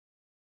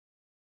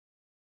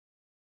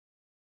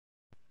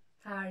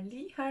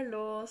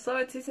Hallo, so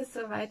jetzt ist es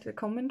soweit. Wir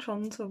kommen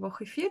schon zur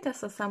Woche 4 der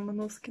Summer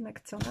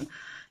Woche-Aktionen.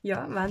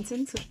 Ja,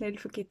 Wahnsinn, so schnell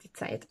vergeht die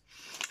Zeit.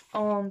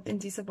 Und in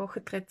dieser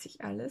Woche dreht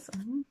sich alles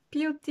um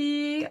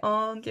Beauty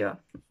und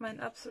ja, mein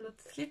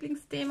absolutes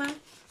Lieblingsthema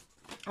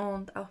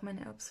und auch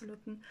meine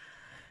absoluten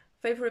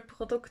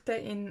Favorite-Produkte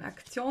in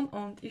Aktion.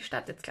 Und ich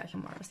starte jetzt gleich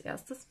einmal als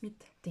erstes mit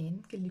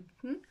den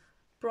geliebten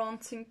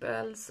Bronzing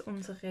Pearls,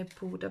 unsere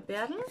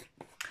Puderperlen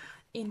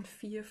in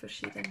 4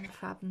 verschiedenen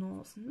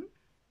Farbnuancen.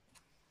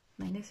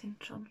 Meine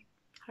sind schon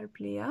halb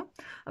leer,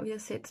 aber ihr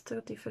seht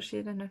da die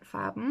verschiedenen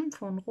Farben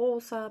von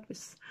rosa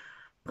bis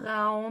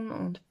braun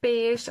und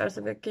beige,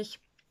 also wirklich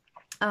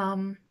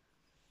alle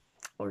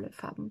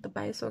Farben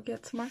dabei, sage ich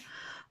jetzt mal.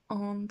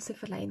 Und sie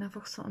verleihen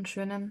einfach so einen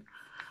schönen,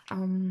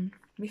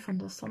 wie von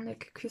der Sonne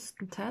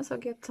geküssten Teil,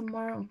 sage ich jetzt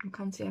einmal. Und man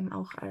kann sie eben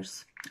auch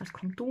als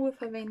Kontur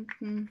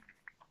verwenden.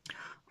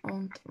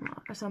 Und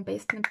also am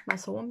besten nimmt man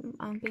so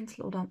einen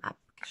Pinsel oder einen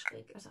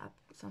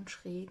so einen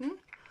schrägen.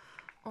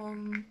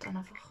 Und dann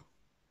einfach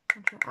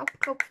schon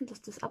abklopfen,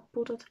 dass das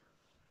abpudert.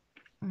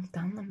 Und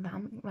dann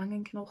am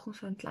Wangenknochen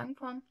so entlang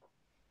fahren.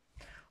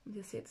 Und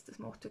ihr seht, das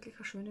macht wirklich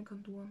eine schöne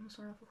Kontur. Man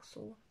soll einfach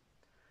so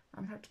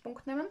einen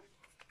Anhaltspunkt nehmen.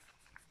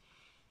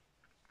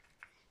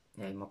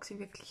 Ja, ich mag sie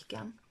wirklich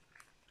gern.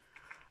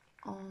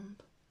 Und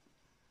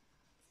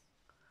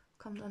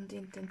kann dann die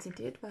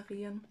Intensität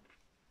variieren.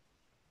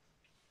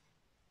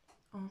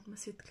 Und man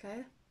sieht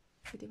gleich,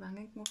 wie die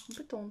Wangenknochen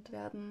betont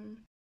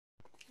werden.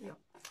 Ja,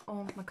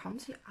 und man kann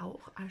sie auch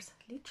als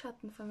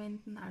Lidschatten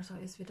verwenden. Also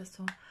ist wieder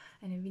so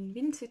eine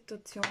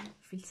Win-Win-Situation,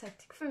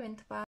 vielseitig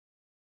verwendbar.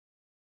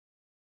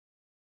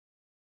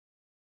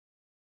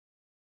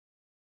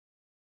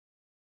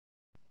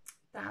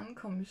 Dann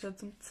komme ich schon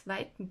zum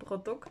zweiten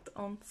Produkt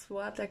und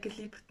zwar der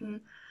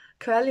geliebten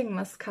Curling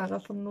Mascara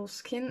von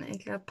Nuskin. Ich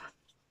glaube,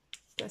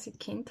 wer sie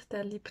kennt,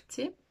 der liebt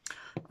sie.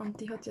 Und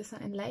die hat ja so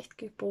ein leicht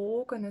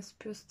gebogenes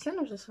Bürstchen,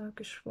 also so ein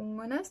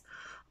geschwungenes.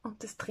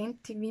 Und das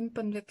trennt die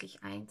Wimpern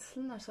wirklich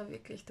einzeln, also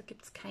wirklich, da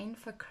gibt es kein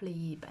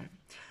Verkleben.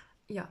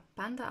 Ja,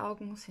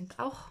 Panda-Augen sind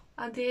auch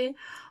AD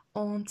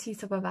und sie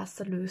ist aber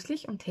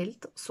wasserlöslich und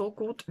hält so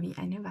gut wie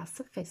eine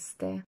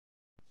wasserfeste.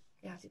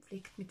 Ja, sie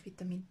pflegt mit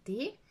Vitamin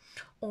D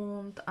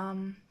und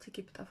sie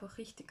gibt einfach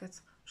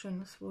richtiges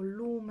schönes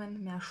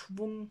Volumen, mehr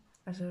Schwung,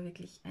 also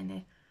wirklich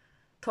eine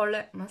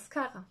tolle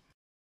Mascara.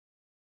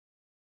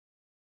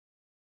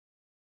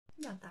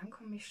 Ja, dann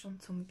komme ich schon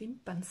zum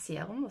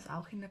Wimpernserum, was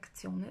auch in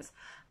Aktion ist.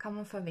 Kann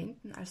man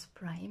verwenden als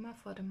Primer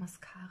vor der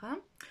Mascara,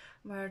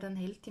 weil dann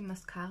hält die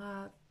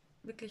Mascara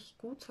wirklich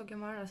gut, sage ich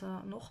mal, also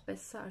noch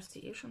besser, als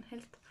sie eh schon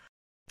hält.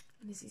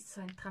 Und es ist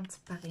so ein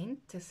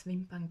transparentes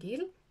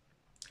Wimperngel,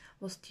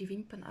 was die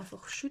Wimpern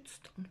einfach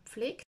schützt und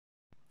pflegt.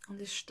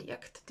 Und es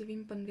stärkt die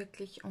Wimpern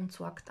wirklich und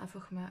sorgt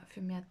einfach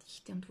für mehr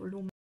Dichte und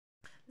Volumen.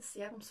 Das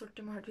Serum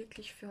sollte man halt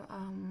wirklich für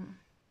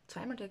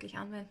zweimal täglich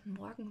anwenden,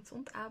 morgens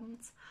und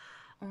abends.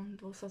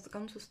 Und was also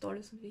ganz was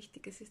Tolles und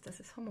Wichtiges ist,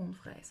 dass es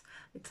hormonfrei ist.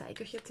 Ich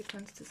zeige euch jetzt, ihr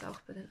könnt das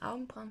auch bei den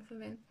Augenbrauen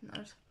verwenden.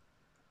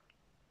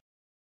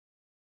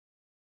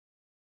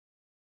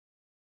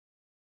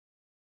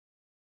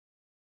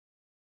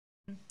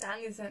 Und dann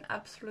ist ein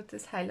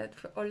absolutes Highlight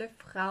für alle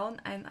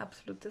Frauen, ein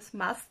absolutes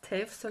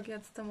Must-Have, sage ich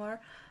jetzt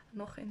einmal,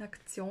 noch in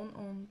Aktion.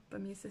 Und bei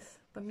mir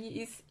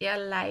ist er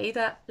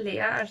leider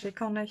leer, also ich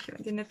kann euch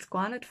den jetzt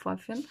gar nicht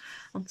vorführen.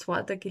 Und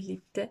zwar der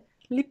geliebte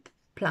Lip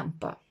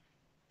Plumper.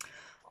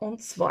 Und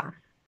zwar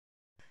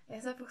er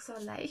ist einfach so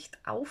ein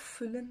leicht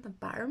auffüllender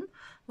Balm,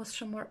 was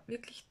schon mal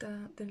wirklich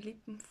den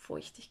Lippen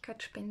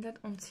Feuchtigkeit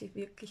spendet und sie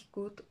wirklich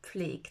gut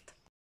pflegt.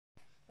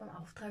 Beim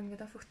Auftragen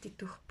wird einfach die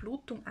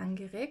Durchblutung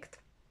angeregt.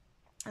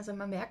 Also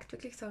man merkt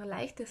wirklich so ein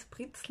leichtes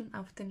Britzeln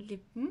auf den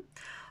Lippen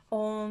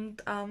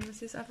und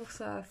es ist einfach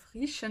so ein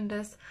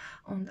erfrischendes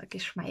und ein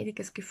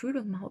geschmeidiges Gefühl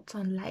und man hat so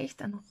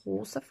einen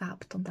rosa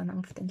Farbton dann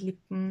auf den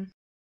Lippen.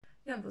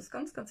 Ja, und was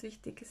ganz, ganz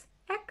wichtig ist,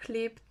 er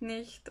klebt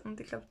nicht und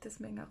ich glaube,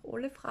 das mögen auch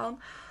alle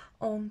Frauen.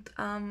 Und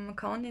man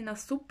kann ihn auch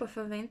super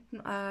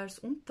verwenden als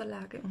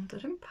Unterlage unter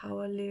den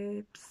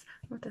Powerlips,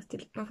 dass die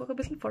Lippen einfach ein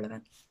bisschen voller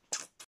werden.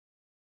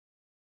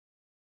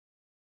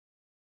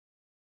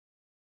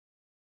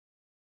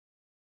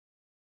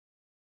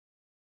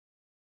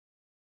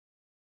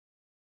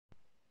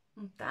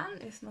 Und dann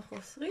ist noch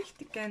was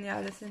richtig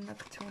Geniales in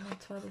Aktion,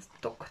 und zwar das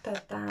Dr.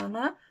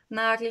 Dana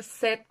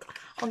Nagelset.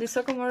 Und ich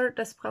sage mal,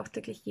 das braucht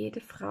wirklich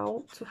jede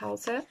Frau zu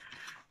Hause,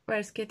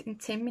 weil es geht in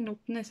 10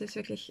 Minuten, es ist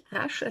wirklich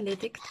rasch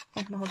erledigt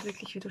und man hat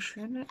wirklich wieder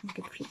schöne und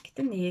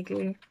gepflegte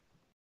Nägel.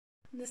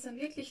 Und es sind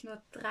wirklich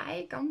nur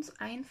 3 ganz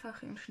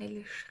einfache und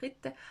schnelle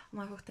Schritte, um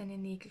einfach deine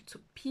Nägel zu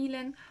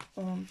peelen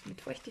und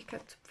mit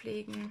Feuchtigkeit zu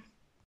pflegen.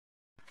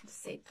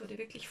 Das Set wurde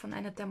wirklich von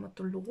einer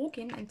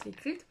Dermatologin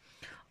entwickelt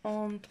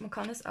und man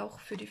kann es auch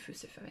für die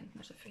Füße verwenden,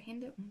 also für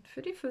Hände und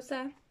für die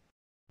Füße.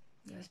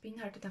 Ja, es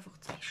beinhaltet einfach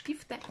 2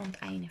 Stifte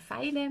und eine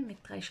Feile mit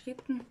 3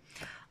 Schritten.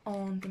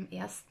 Und im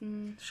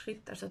ersten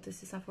Schritt, also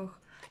das ist einfach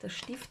der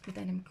Stift mit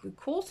einem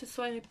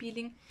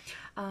Glucosesäure-Peeling,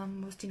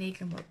 was die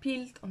Nägel mal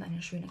peelt und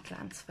einen schönen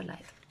Glanz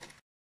verleiht.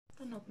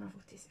 Dann hat man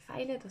einfach diese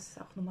Pfeile, das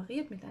ist auch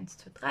nummeriert mit 1,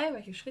 2, 3,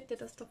 welche Schritte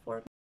das da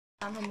folgen.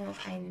 Dann haben wir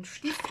noch einen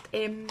Stift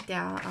eben,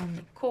 der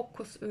mit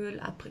Kokosöl,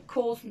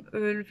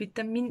 Aprikosenöl,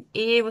 Vitamin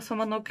E, was haben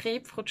wir noch,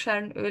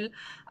 Grapefruitschalenöl,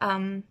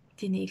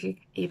 die Nägel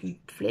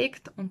eben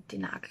pflegt und die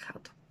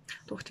Nagelhaut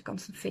durch die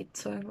ganzen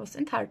Fettsäuren, was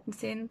enthalten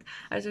sind.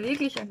 Also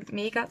wirklich ein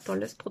mega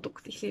tolles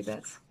Produkt. Ich liebe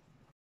es.